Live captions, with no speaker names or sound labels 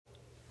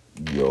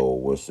Yo,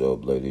 what's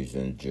up, ladies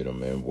and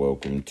gentlemen?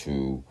 Welcome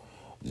to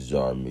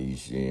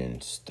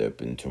Zarmesian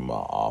Step Into My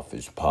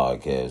Office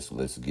podcast.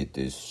 Let's get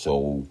this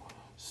show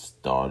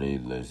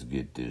started. Let's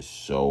get this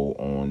show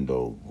on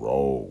the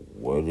road.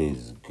 What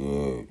is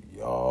good,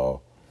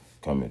 y'all?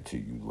 Coming to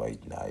you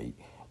late night,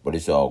 but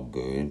it's all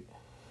good.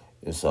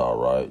 It's all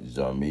right.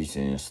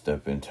 Zarmesian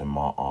Step Into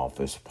My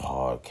Office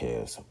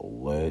podcast.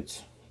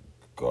 Let's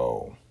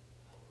go.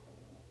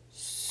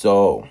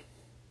 So,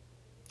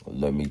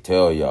 let me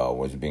tell y'all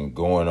what's been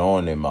going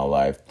on in my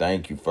life.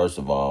 Thank you. First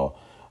of all,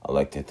 I'd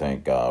like to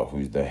thank God,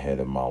 who's the head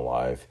of my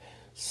life.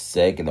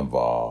 Second of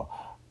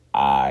all,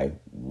 I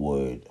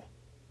would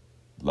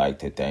like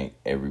to thank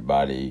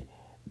everybody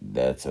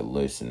that's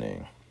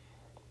listening.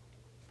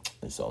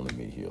 It's only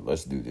me here.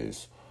 Let's do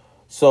this.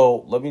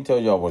 So let me tell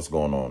y'all what's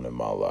going on in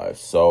my life.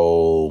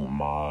 So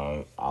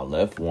I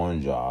left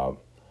one job.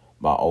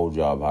 My old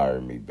job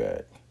hired me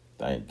back.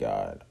 Thank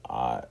God.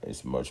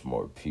 It's much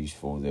more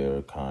peaceful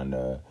there, kind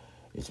of.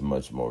 It's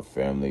much more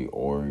family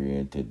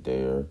oriented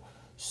there.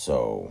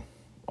 So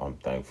I'm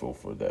thankful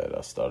for that.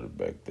 I started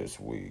back this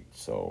week.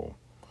 So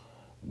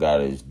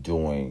God is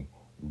doing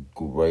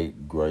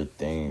great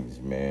things,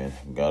 man.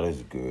 God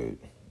is good.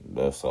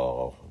 That's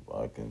all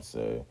I can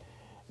say.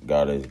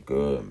 God is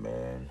good,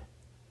 man.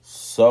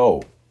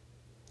 So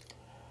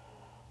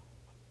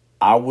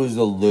I was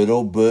a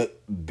little bit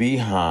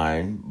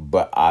behind,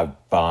 but I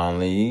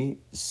finally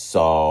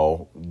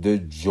saw the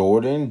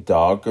Jordan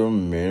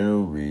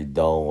documentary,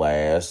 The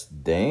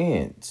Last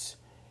Dance.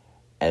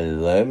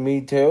 And let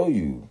me tell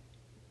you,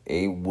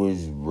 it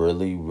was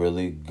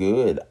really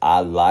good. I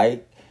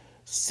like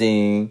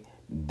seeing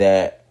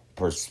that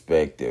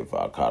perspective.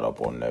 I caught up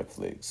on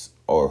Netflix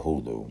or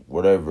Hulu,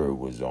 whatever it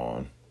was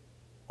on.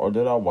 Or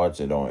did I watch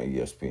it on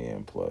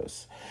ESPN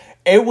Plus?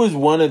 It was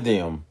one of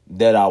them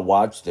that I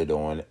watched it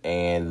on.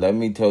 And let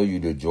me tell you,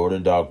 the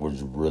Jordan doc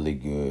was really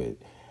good.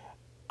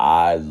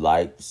 I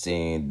liked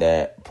seeing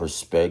that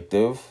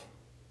perspective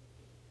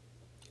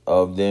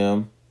of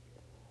them.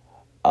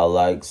 I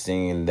like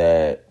seeing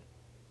that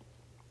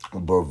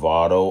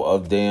bravado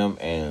of them.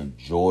 And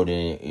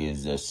Jordan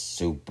is a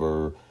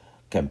super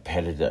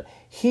competitor.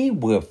 He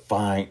will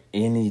find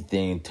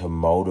anything to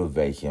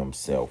motivate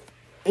himself.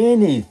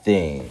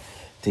 Anything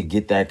to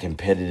get that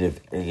competitive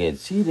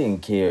edge. He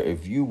didn't care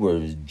if you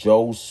were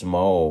Joe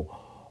Smo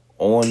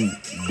on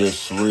the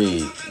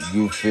street.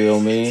 You feel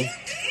me?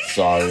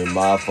 Sorry,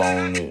 my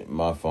phone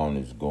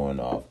is going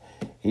off.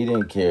 He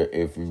didn't care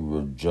if you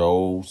were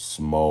Joe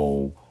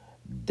Smo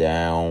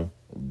down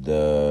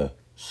the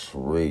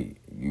street.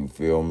 You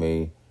feel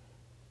me?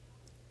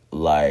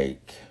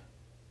 Like,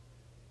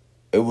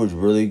 it was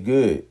really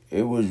good.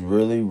 It was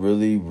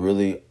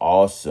really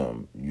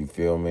awesome. You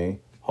feel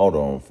me? Hold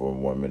on for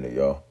 1 minute,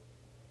 y'all.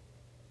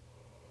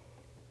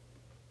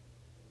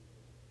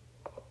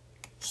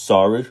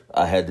 Sorry,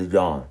 I had to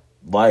yawn.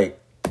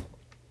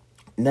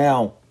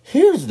 Now,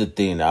 here's the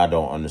thing I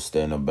don't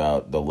understand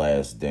about The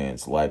Last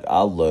Dance.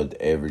 I loved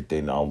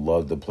everything. I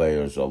loved the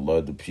players. I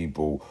loved the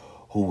people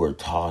who were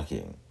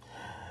talking.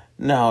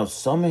 Now,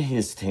 some of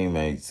his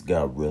teammates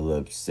got real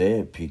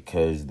upset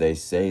because they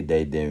say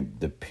they didn't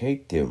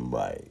depict him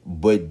right.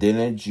 But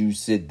didn't you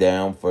sit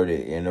down for the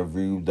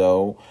interview,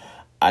 though?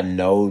 I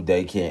know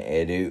they can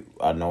edit.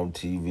 I know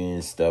TV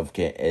and stuff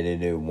can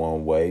edit it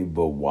one way,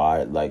 but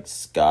why?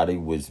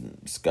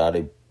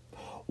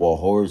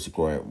 Horace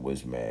Grant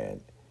was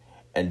mad.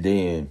 And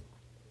then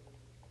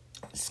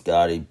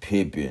Scottie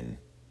Pippen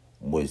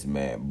was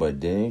mad. But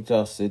didn't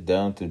y'all sit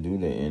down to do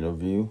the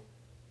interview?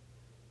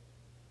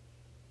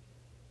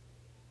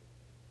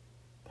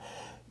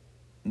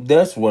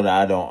 That's what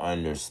I don't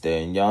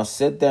understand. Y'all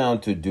sat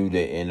down to do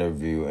the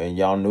interview and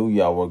y'all knew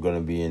y'all were going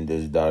to be in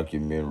this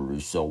documentary.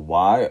 So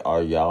why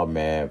are y'all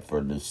mad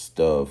for the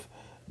stuff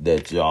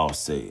that y'all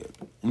said?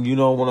 You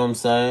know what I'm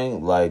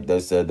saying? They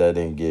said that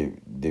didn't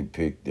get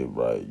depicted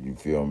right. You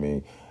feel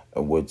me?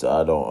 Which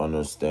I don't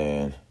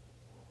understand.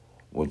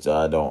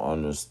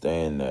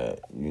 That,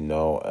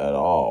 at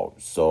all.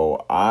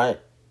 So I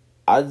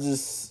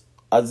just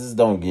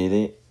don't get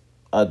it.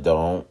 I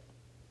don't.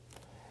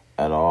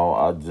 At all.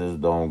 I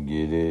just don't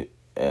get it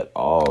at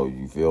all.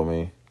 You feel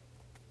me?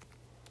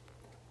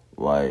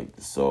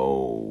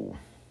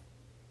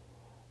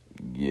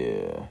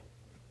 Yeah.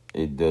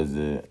 It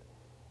doesn't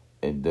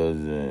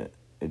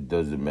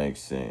make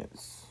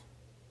sense.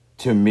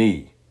 To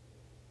me.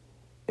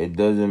 It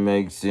doesn't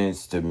make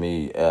sense to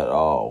me at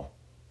all.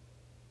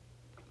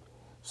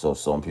 So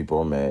some people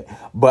are mad.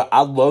 But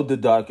I love the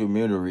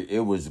documentary.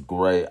 It was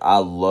great. I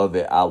love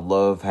it. I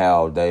love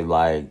how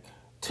they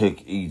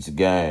took each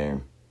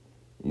game.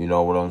 You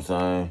know what I'm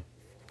saying?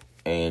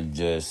 And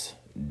just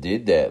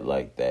did that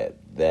like that.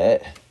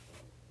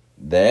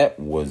 That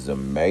was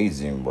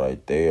amazing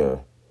right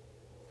there.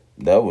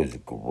 That was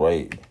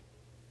great.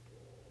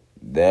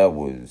 That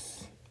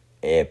was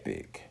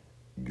epic.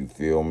 You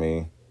feel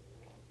me?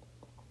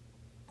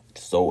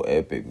 So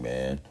epic,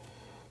 man.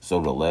 So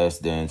The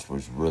Last Dance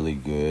was really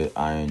good.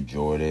 I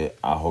enjoyed it.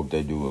 I hope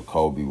they do a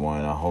Kobe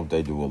one. I hope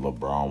they do a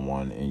LeBron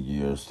one in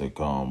years to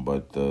come.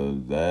 But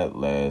that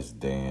Last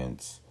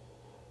Dance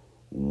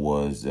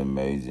was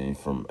amazing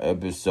from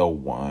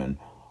episode 1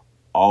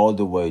 all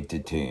the way to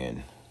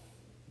 10.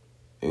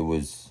 It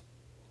was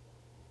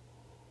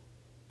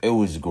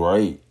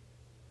great.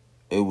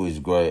 It was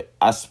great.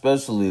 I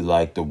especially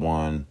like the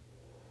one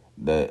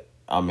that,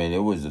 I mean, it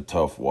was a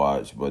tough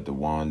watch, but the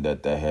one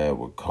that they had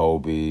with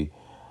Kobe,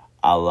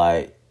 I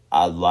like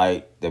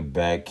the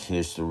back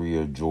history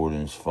of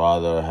Jordan's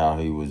father, how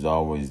he was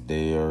always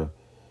there.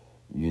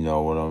 You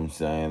know what I'm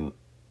saying?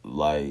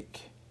 Like,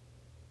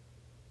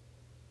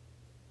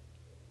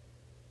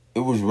 it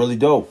was really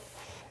dope.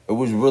 It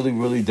was really,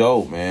 really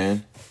dope,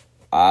 man.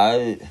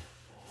 I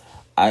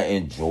I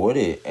enjoyed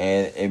it,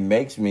 and it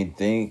makes me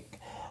think.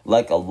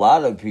 Like, a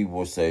lot of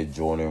people say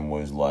Jordan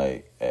was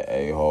like an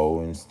a-hole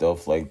and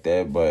stuff like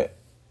that, but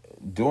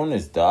during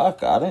this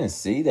doc, I didn't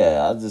see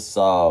that. I just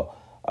saw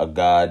a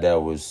guy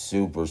that was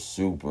super,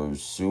 super,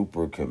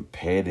 super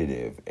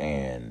competitive,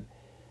 and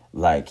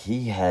like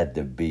he had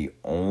to be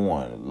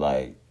on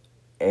like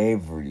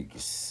every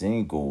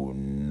single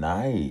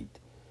night.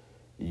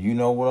 You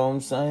know what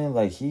I'm saying?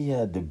 Like, he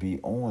had to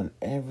be on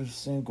every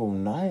single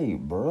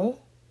night, bruh.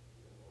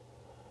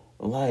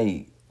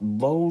 Like,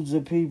 loads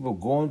of people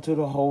going to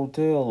the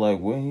hotel. Like,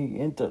 when he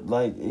entered,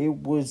 like, it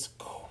was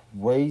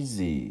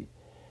crazy.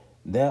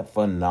 That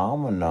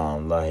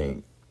phenomenon.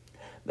 Like,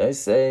 they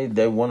say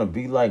they want to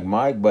be like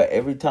Mike, but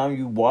every time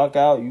you walk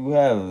out, you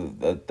have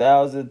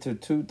 1,000 to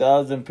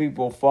 2,000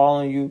 people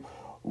following you,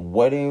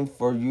 waiting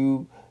for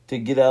you to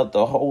get out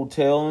the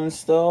hotel and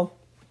stuff.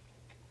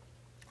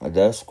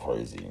 That's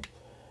crazy.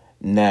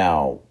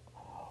 Now,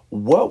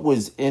 what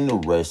was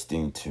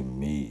interesting to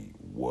me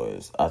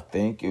was I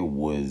think it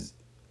was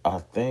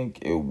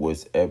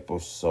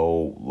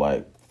episode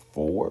like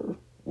 4.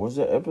 Was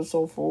it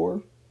episode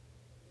 4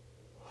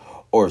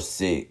 or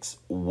 6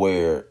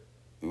 where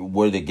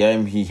the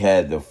game he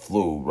had the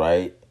flu,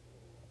 right?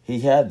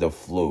 He had the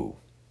flu.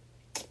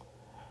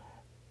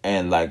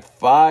 And like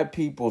 5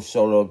 people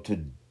showed up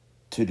to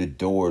the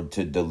door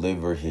to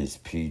deliver his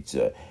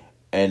pizza.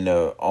 And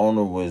the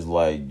owner was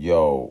like,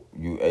 yo,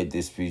 you ate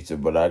this pizza,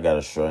 but I got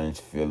a strange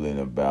feeling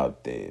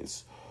about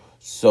this.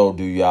 So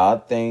do y'all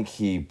think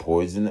he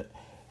poisoned it?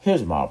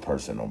 Here's my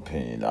personal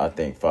opinion. I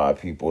think 5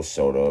 people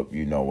showed up.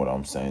 You know what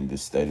I'm saying? The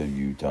state of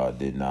Utah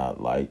did not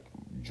like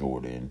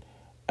Jordan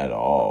at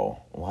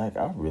all. Like,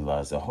 I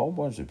realized a whole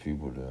bunch of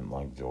people didn't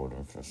like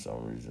Jordan for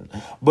some reason.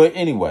 But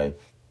anyway,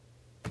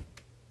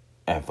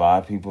 and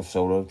 5 people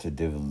showed up to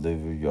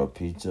deliver your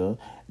pizza.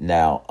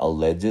 Now,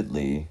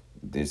 allegedly,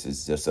 this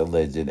is just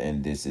alleged,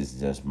 and this is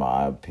just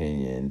my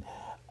opinion.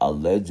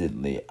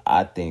 Allegedly,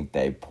 I think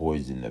they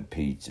poisoned the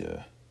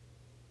pizza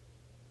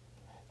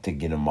to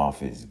get him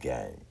off his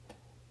game.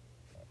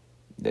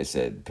 They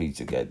said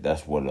Pizzagate.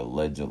 That's what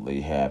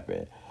allegedly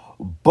happened.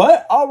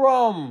 But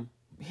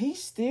he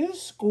still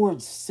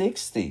scored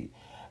 60.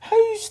 How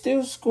you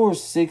still score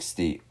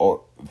 60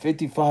 or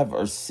 55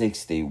 or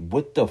 60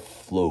 with the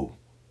flu?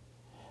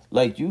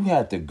 Like, you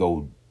have to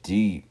go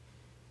deep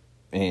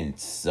in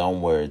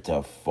somewhere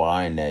to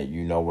find that.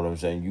 You know what I'm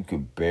saying? You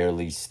could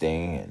barely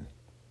stand.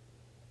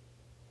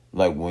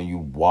 Like, when you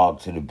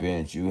walk to the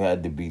bench, you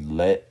had to be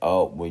let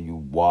up when you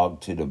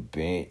walk to the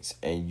bench,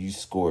 and you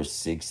score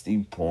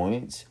 60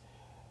 points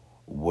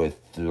with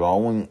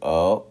throwing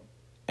up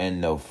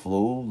and the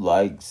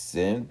flu-like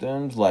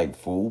symptoms, like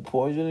food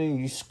poisoning.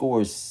 You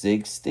score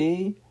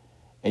 60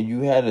 and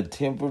you had a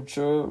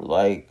temperature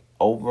like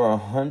over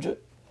 100.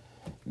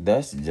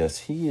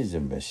 He is a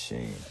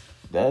machine.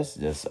 That's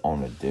just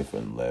on a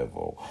different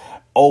level.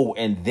 Oh,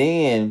 and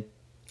then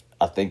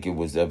I think it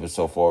was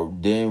episode 4.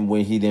 Then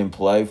when he didn't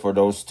play for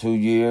those 2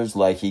 years,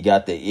 like, he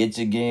got the itch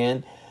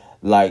again.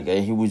 Like,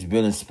 and he was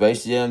building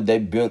Space Jam. They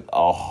built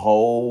a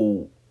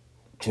whole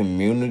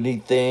community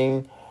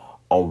thing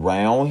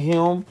around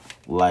him.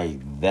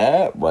 Like,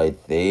 that right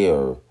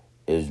there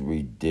is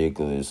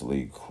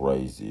ridiculously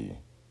crazy.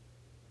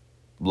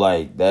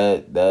 Like,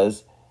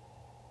 that's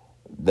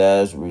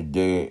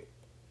ridiculous.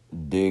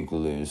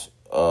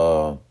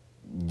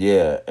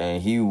 Yeah,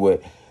 and he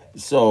would.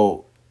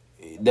 So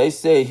they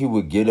say he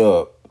would get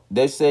up.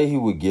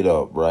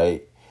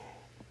 Right?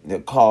 The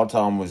call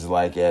time was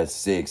like at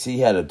 6. He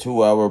had a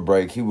 2-hour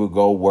break. He would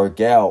go work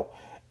out,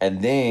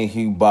 and then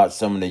he bought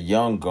some of the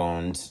young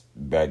guns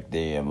back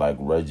then, like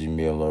Reggie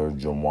Miller,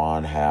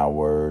 Juwan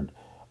Howard,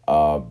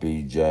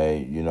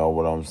 BJ. You know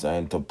what I'm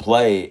saying? To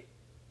play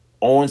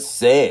on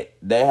set.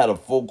 They had a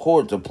full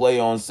court to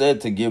play on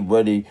set to get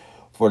ready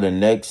for the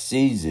next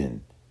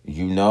season.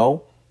 You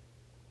know,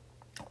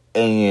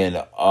 and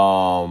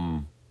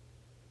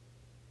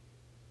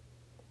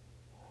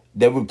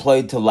they would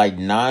play till like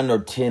 9 or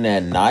 10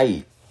 at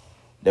night.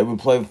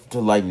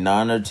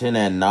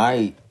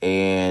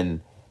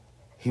 And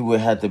he would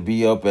have to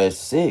be up at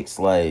 6.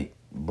 Like,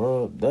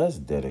 bro, that's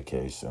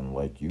dedication.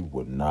 Like, you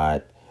would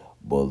not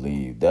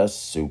believe. That's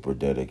super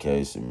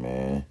dedication,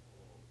 man.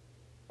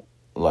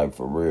 Like,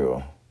 for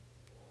real.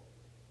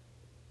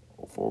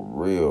 For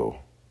real.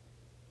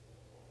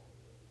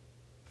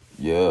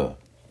 Yeah.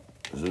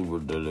 Super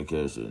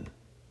dedication.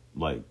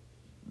 Like,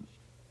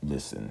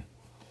 listen,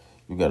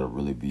 you gotta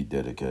really be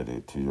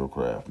dedicated to your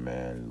craft,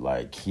 man.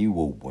 Like, he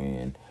will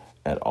win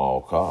at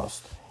all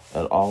costs.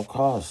 At all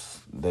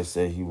costs, they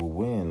say he will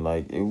win.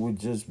 Like, it would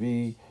just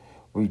be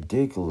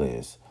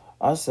ridiculous.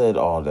 I said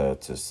all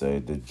that to say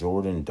the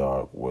Jordan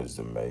Dark was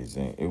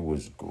amazing. It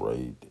was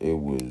great. It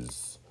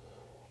was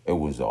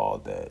all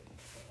that.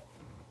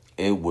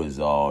 It was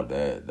all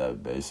that. That's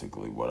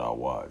basically what I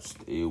watched.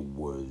 It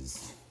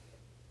was,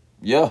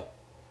 yeah.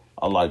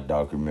 I like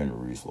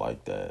documentaries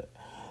like that.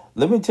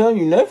 Let me tell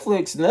you,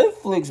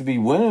 Netflix be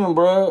winning,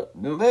 bro.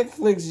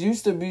 Netflix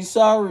used to be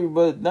sorry,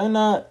 but they're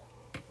not.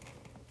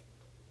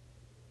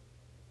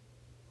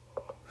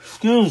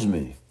 Excuse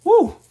me.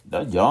 Woo,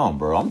 that yawn,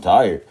 bro. I'm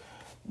tired.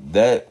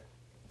 That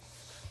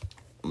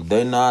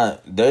they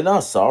not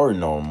sorry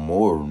no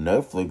more.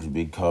 Netflix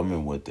be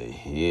coming with the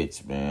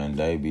hits, man.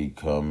 They be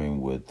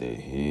coming with the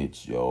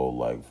hits, yo.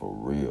 Like for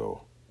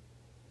real,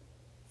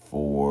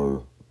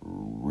 for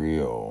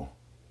real.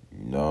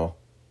 You know,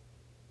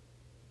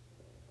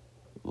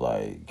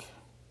 like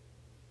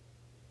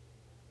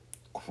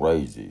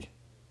crazy,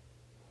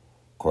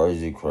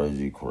 crazy,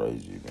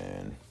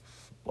 man.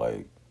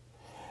 Like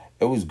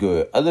it was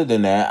good. Other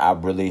than that, I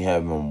really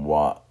haven't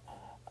watched.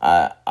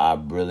 I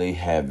really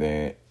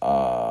haven't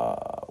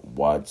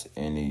watched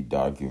any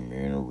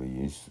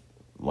documentaries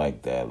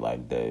like that.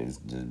 Like that. It's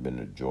just been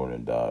a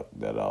Jordan doc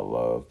that I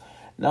love.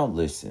 Now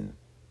listen,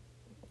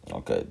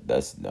 okay,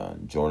 that's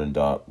done. Jordan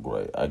doc,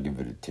 great. I give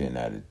it a 10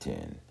 out of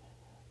 10.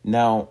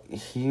 Now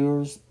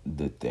here's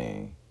the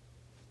thing.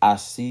 I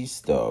see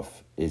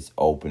stuff is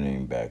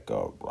opening back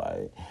up,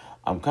 right?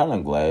 I'm kind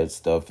of glad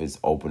stuff is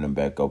opening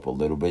back up a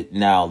little bit.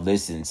 Now,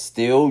 listen,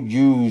 still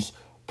use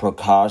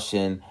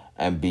precaution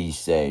and be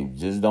safe.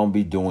 Just don't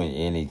be doing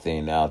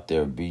anything out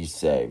there. Be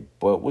safe.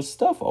 But with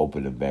stuff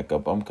opening back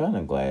up, I'm kind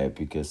of glad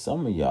because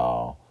some of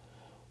y'all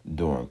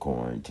during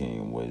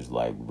quarantine was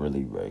like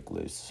really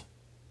reckless.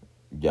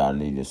 Y'all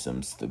needed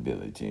some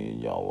stability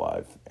in y'all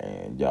life,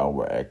 and y'all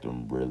were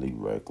acting really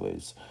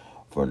reckless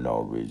for no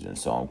reason.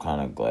 So I'm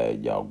kind of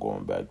glad y'all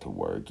going back to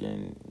work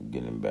and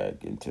getting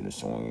back into the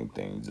swing of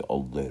things a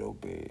little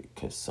bit,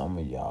 cause some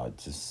of y'all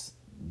just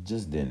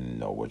didn't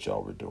know what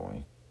y'all were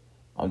doing.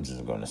 I'm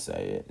just gonna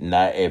say it.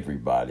 Not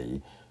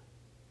everybody.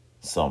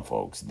 Some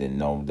folks didn't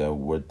know that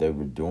what they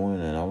were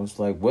doing, and I was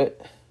like, what?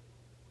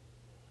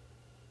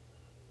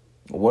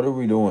 What are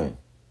we doing?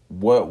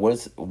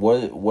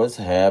 What's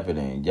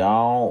happening?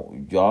 Y'all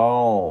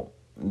don't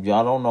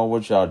know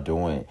what y'all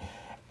doing.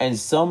 And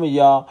some of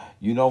y'all,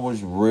 you know what's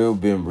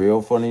been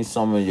real funny?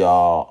 Some of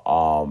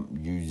y'all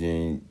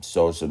using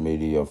social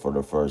media for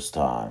the first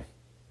time.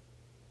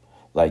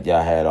 Like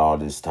y'all had all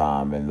this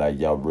time and like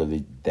y'all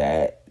really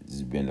that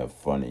has been the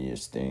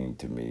funniest thing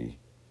to me.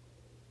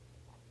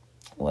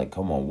 Like,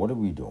 come on, what are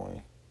we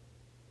doing?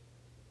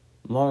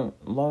 Learn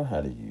how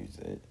to use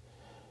it.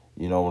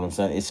 You know what I'm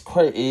saying? It's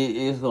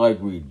crazy. It's like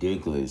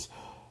ridiculous.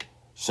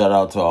 Shout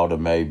out to all the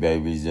May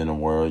babies in the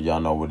world. Y'all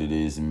know what it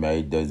is.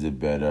 May does it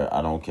better.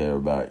 I don't care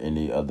about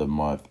any other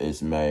month.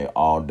 It's May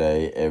all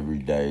day, every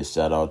day.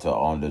 Shout out to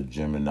all the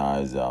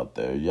Geminis out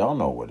there. Y'all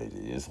know what it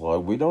is.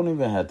 Like, we don't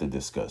even have to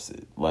discuss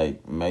it.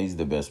 Like, May's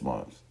the best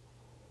month.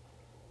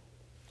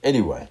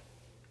 Anyway,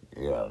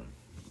 yeah,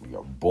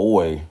 your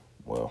boy,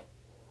 well,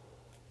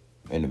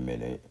 in a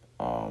minute.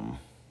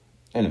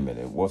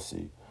 We'll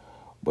see.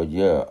 But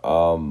yeah,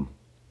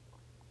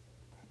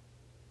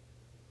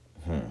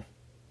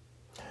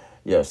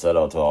 yeah, shout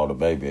out to all the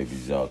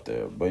babies out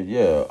there. But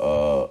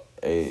yeah,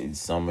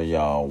 some of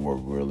y'all were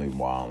really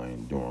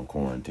wilding during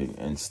quarantine,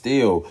 and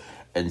still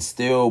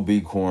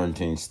be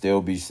quarantined,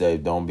 still be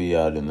safe. Don't be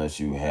out unless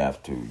you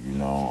have to. You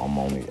know, I'm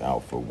only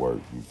out for work.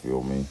 You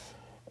feel me?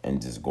 And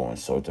just going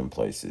certain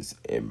places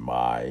in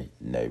my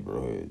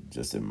neighborhood,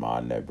 just in my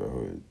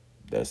neighborhood.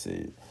 That's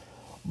it.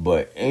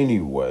 But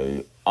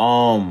anyway,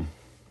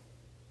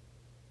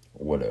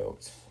 what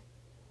else?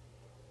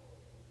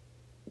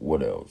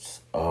 What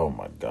else? Oh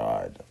my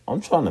God.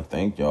 I'm trying to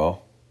think,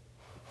 y'all.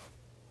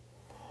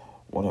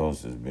 What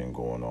else has been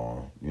going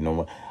on? You know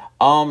what?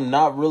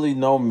 Not really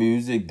no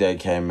music that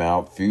came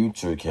out.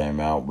 Future came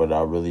out, but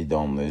I really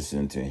don't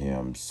listen to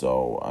him.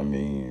 So I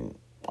mean,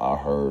 I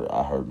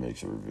heard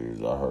mixed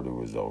reviews. I heard it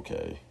was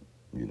okay.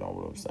 You know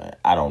what I'm saying?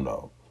 I don't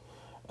know.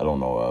 I don't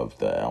know if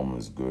the album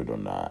is good or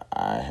not.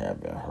 I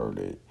haven't heard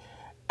it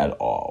at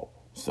all.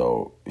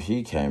 So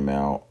he came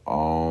out.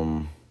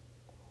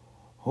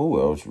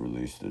 Who else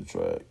released the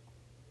track?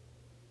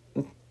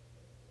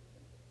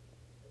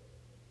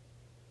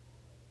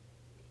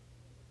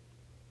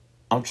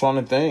 I'm trying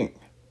to think.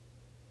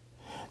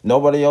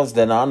 Nobody else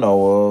that I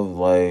know of,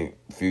 like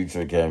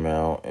Future came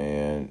out,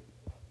 and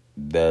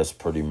that's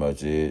pretty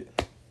much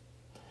it.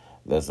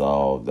 That's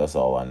all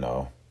I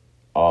know.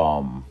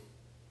 Um,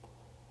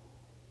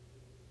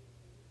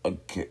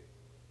 okay.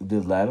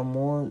 Did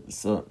Lattimore,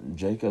 so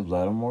Jacob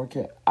Lattimore,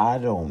 I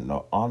don't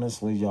know.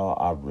 Honestly, y'all,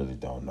 I really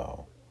don't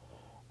know.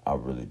 I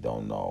really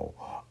don't know.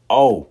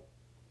 Oh,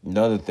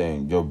 Another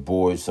thing, your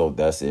boy, so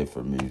that's it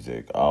for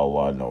music. All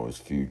I know is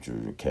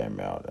Future came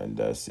out and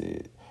that's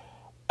it.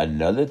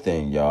 Another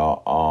thing,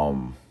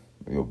 y'all,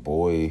 your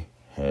boy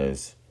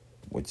has,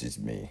 which is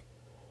me,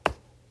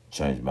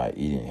 changed my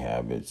eating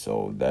habits.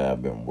 So that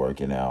I've been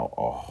working out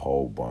a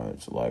whole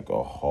bunch, like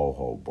a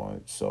whole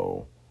bunch.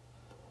 So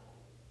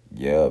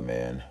yeah,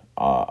 man,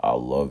 I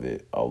love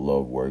it. I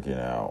love working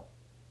out.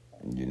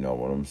 You know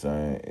what I'm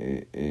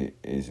saying?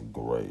 It's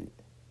great.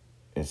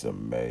 It's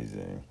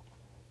amazing.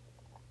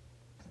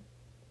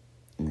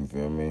 You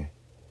feel me?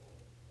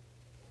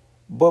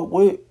 But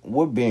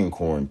with being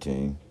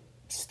quarantined,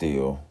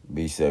 still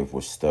be safe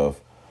with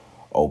stuff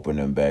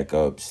opening back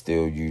up.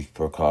 Still use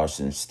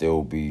precautions.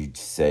 Still be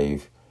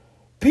safe.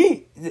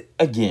 Treat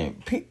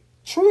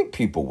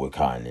people with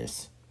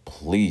kindness.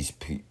 Please,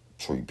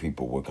 treat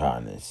people with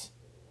kindness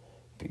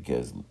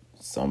because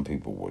some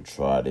people will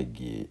try to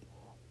get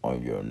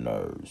on your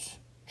nerves.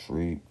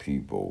 Treat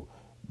people.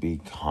 Be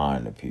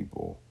kind to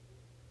people.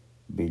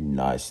 Be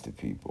nice to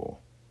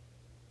people.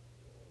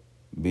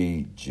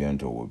 Be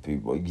gentle with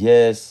people.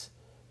 Yes,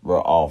 we're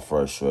all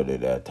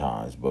frustrated at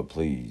times, but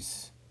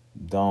please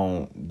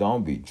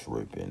don't be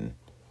tripping.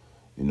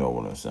 You know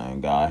what I'm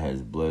saying? God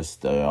has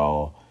blessed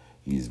y'all.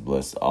 He's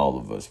blessed all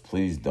of us.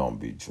 Please don't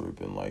be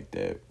tripping like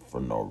that for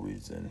no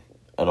reason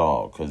at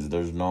all, cuz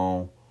there's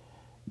no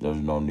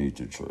need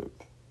to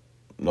trip.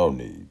 No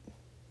need.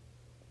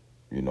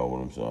 You know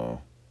what I'm saying?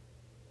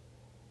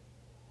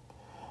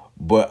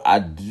 But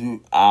I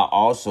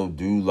also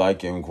do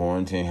like in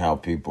quarantine how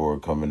people are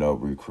coming up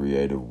with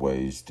creative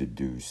ways to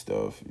do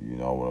stuff. You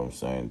know what I'm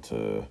saying?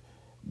 To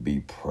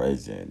be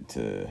present,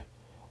 to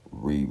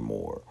read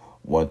more.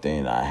 One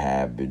thing I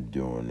have been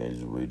doing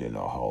is reading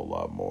a whole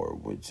lot more,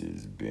 which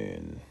has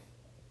been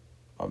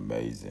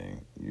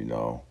amazing,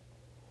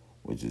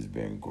 which has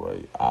been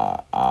great.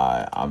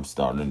 I'm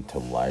starting to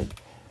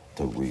like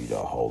to read a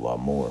whole lot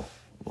more,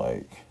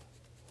 like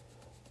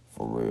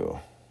for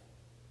real.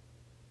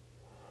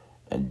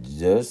 And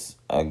just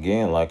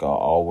again, like I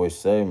always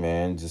say,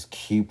 man, just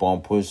keep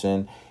on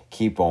pushing,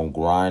 keep on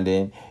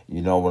grinding.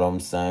 You know what I'm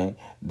saying?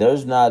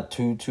 There's not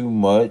too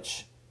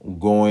much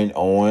going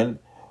on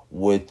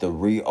with the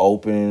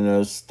reopening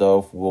of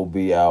stuff. Will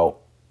be out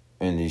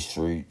in these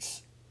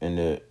streets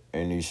in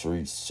these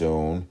streets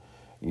soon.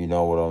 You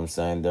know what I'm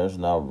saying? There's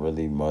not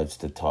really much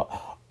to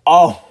talk.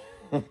 Oh,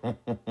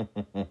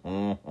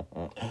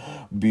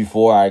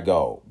 before I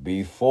go,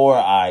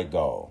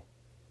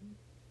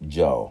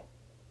 Joe.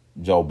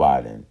 Joe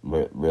Biden,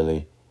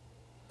 really?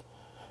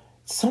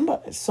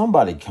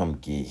 Somebody come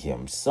get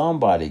him.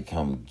 Somebody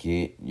come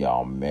get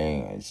y'all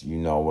mans. You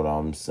know what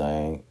I'm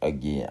saying?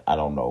 Again, I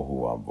don't know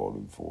who I'm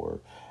voting for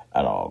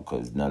at all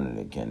because none of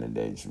the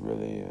candidates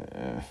really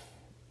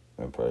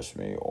impress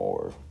me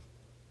or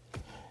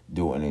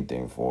do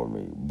anything for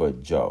me.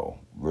 But Joe,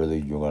 really,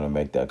 you're going to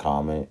make that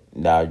comment?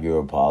 Now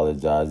you're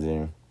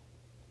apologizing?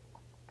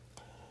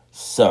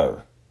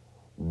 Sir,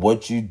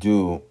 what you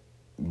do,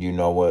 you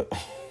know what?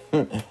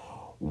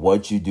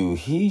 What you do,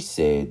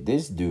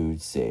 this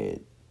dude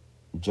said,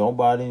 Joe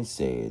Biden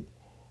said,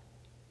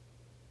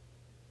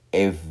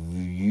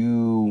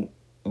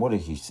 what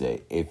did he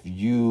say? If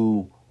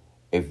you're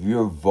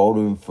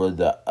voting for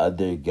the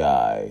other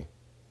guy,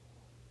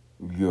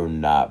 you're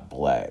not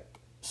black.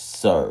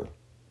 Sir,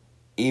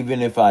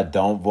 even if I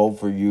don't vote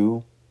for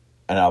you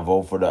and I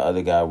vote for the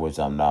other guy, which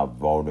I'm not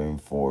voting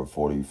for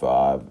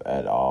 45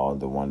 at all,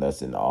 the one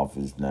that's in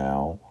office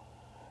now,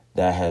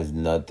 that has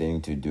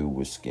nothing to do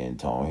with skin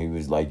tone. He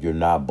was like, you're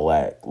not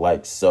black.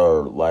 Like,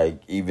 sir,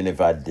 like, even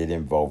if I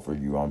didn't vote for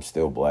you, I'm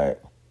still black.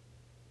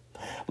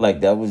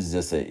 Like, that was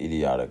just an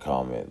idiotic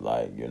comment.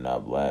 Like, you're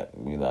not black.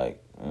 We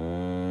like,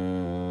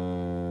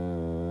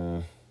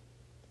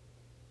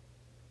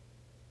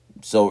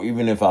 So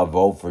even if I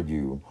vote for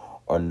you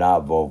or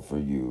not vote for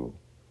you,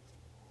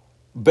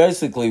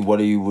 basically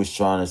what he was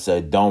trying to say,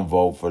 don't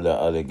vote for the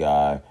other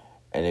guy.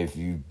 And if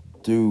you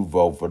do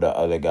vote for the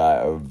other guy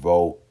or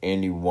vote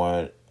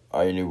anyone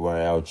or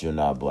anywhere else, you're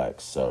not black,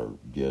 sir.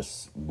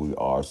 Yes, we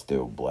are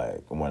still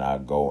black. When I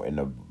go in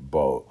the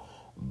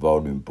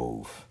voting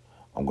booth,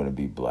 I'm going to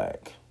be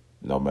black,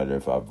 no matter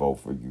if I vote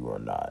for you or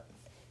not.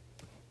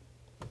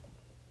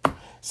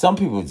 Some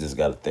people just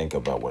got to think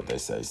about what they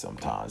say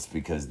sometimes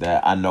because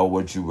that I know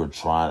what you were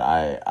trying.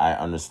 I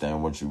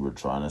understand what you were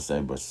trying to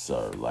say, but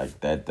sir,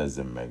 like that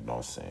doesn't make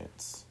no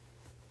sense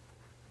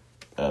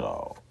at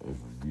all. If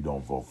you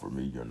don't vote for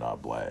me, you're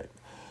not black.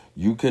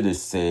 You could have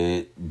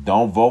said,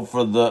 don't vote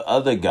for the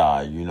other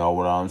guy. You know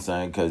what I'm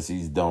saying? Because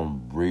he's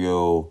done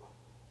real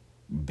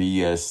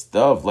BS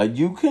stuff. Like,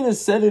 you could have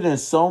said it in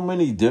so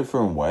many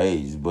different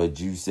ways. But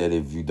you said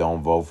if you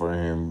don't vote for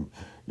him,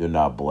 you're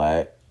not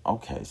black.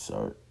 Okay,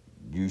 sir.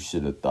 You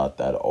should have thought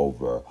that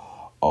over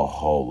a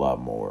whole lot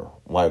more.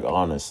 Like,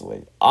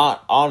 honestly.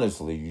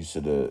 Honestly, you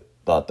should have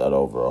thought that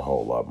over a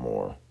whole lot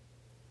more.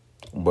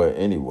 But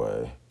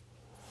anyway.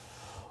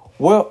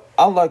 Well,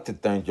 I'd like to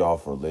thank y'all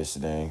for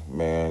listening,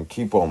 man.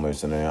 Keep on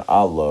listening.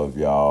 I love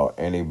y'all.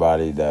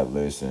 Anybody that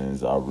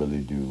listens, I really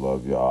do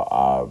love y'all.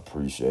 I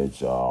appreciate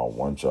y'all.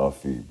 Want y'all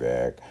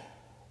feedback.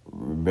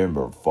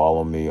 Remember,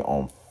 follow me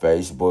on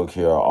Facebook.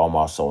 Here are all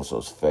my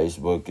socials.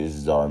 Facebook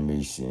is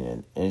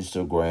Zarmesian.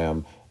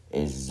 Instagram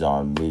is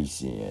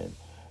Zarmesian.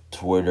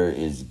 Twitter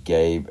is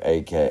Gabe,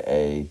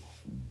 aka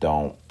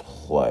Don't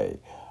Play.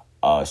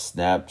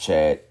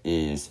 Snapchat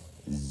is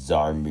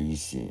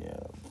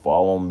Zarmesian.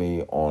 Follow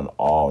me on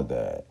all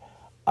that.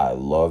 I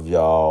love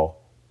y'all,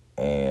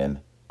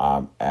 and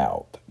I'm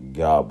out.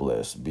 God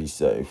bless. Be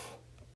safe.